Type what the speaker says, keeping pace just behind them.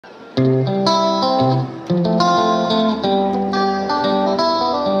Hi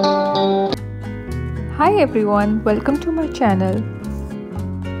everyone, welcome to my channel.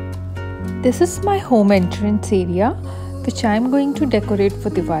 This is my home entrance area which I am going to decorate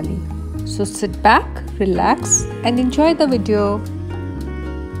for Diwali. So sit back, relax and enjoy the video.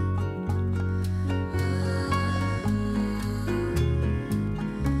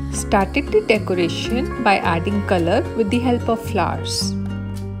 Started the decoration by adding color with the help of flowers.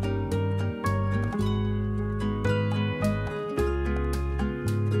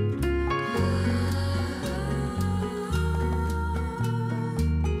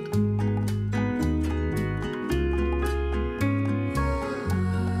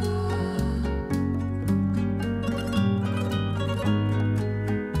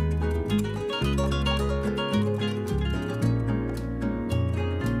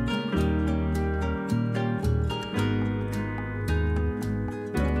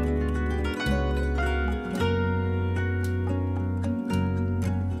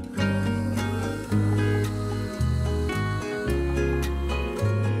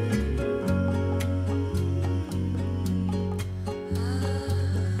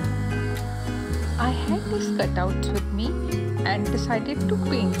 I had these cutouts with me and decided to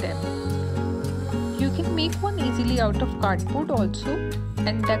paint them. You can make one easily out of cardboard also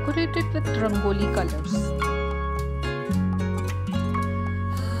and decorate it with rangoli colors.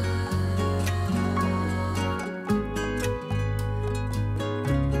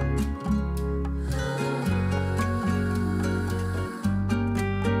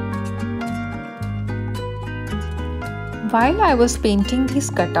 While I was painting these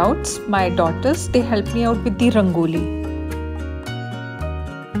cutouts, my daughters, they helped me out with the rangoli.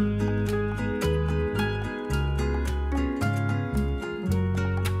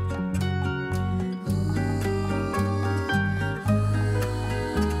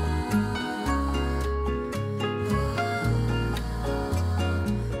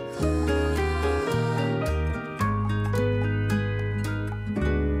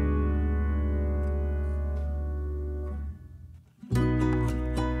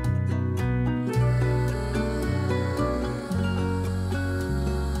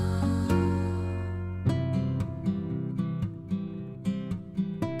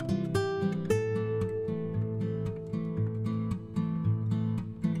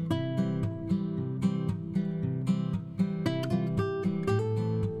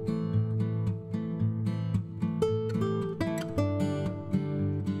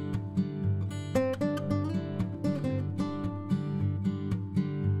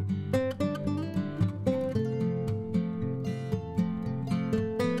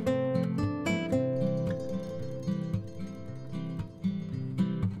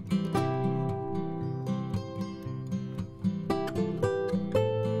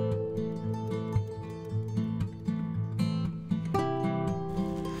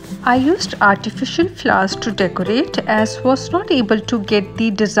 I used artificial flowers to decorate as was not able to get the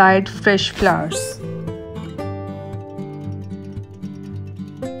desired fresh flowers.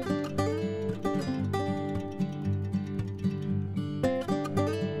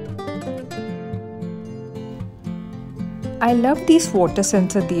 I love these water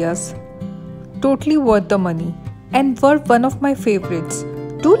sensor diyas. Totally worth the money and were one of my favorites.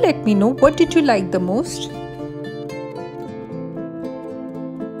 Do let me know what did you like the most?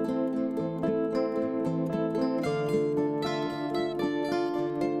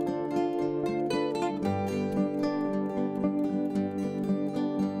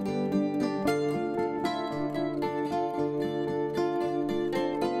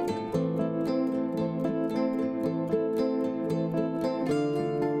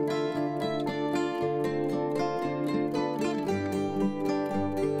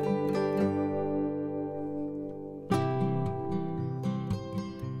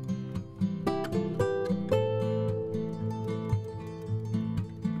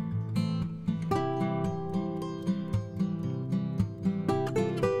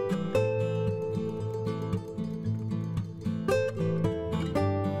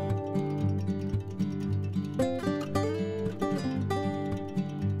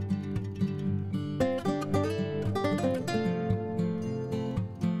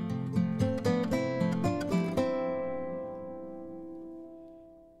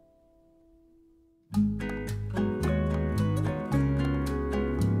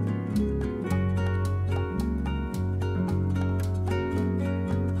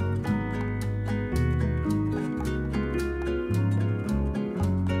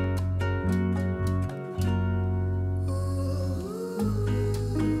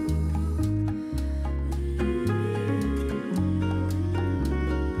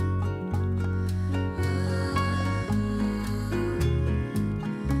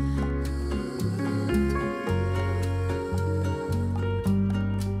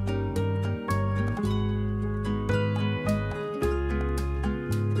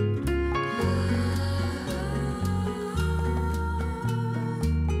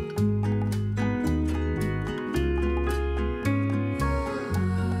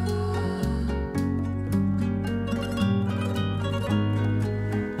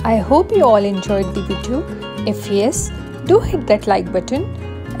 I hope you all enjoyed the video. If yes, do hit that like button,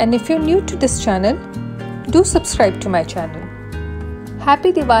 and if you're new to this channel, do subscribe to my channel.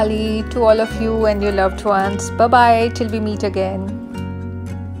 Happy Diwali to all of you and your loved ones. Bye bye till we meet again.